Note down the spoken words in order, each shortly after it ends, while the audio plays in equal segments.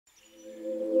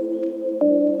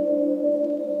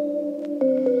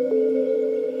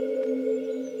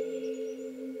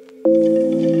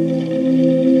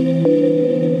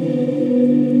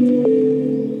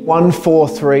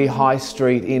143 High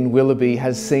Street in Willoughby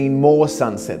has seen more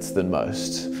sunsets than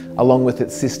most, along with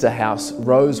its sister house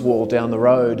Rosewall down the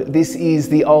road. This is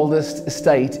the oldest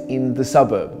estate in the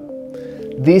suburb.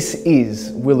 This is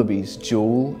Willoughby's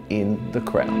jewel in the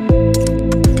crown.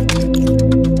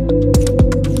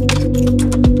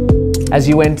 As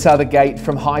you enter the gate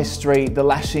from High Street, the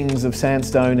lashings of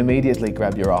sandstone immediately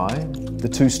grab your eye. The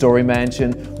two-storey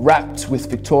mansion, wrapped with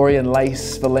Victorian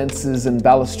lace, valences and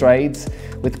balustrades,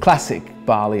 with classic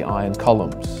barley iron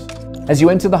columns. As you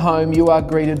enter the home, you are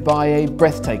greeted by a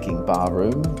breathtaking bar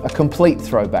room, a complete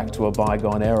throwback to a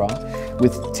bygone era,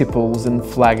 with tipples and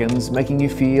flagons, making you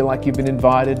feel like you've been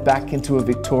invited back into a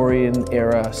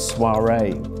Victorian-era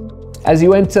soiree. As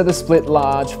you enter the split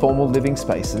large formal living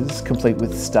spaces, complete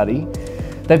with study,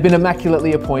 they've been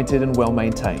immaculately appointed and well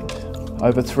maintained.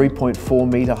 Over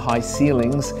 3.4 metre high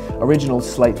ceilings, original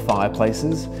slate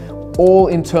fireplaces, all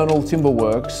internal timber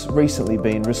works recently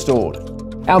been restored.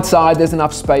 Outside, there's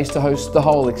enough space to host the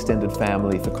whole extended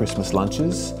family for Christmas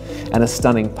lunches, and a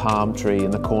stunning palm tree in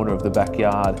the corner of the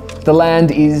backyard. The land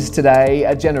is today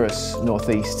a generous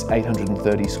northeast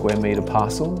 830 square metre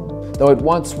parcel, though it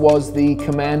once was the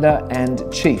commander and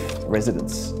chief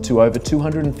residence to over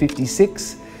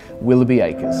 256 Willoughby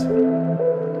acres.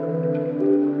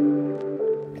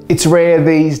 It's rare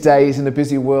these days in the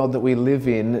busy world that we live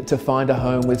in to find a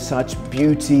home with such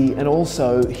beauty and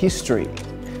also history,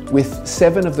 with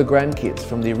 7 of the grandkids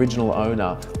from the original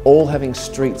owner all having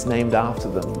streets named after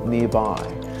them nearby.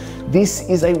 This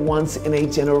is a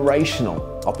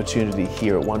once-in-a-generational opportunity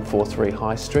here at 143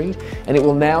 High Street, and it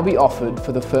will now be offered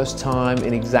for the first time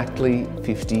in exactly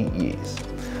 50 years.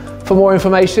 For more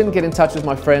information, get in touch with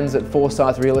my friends at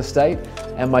Forsyth Real Estate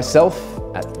and myself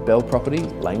at Bell Property,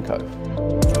 Lane Cove.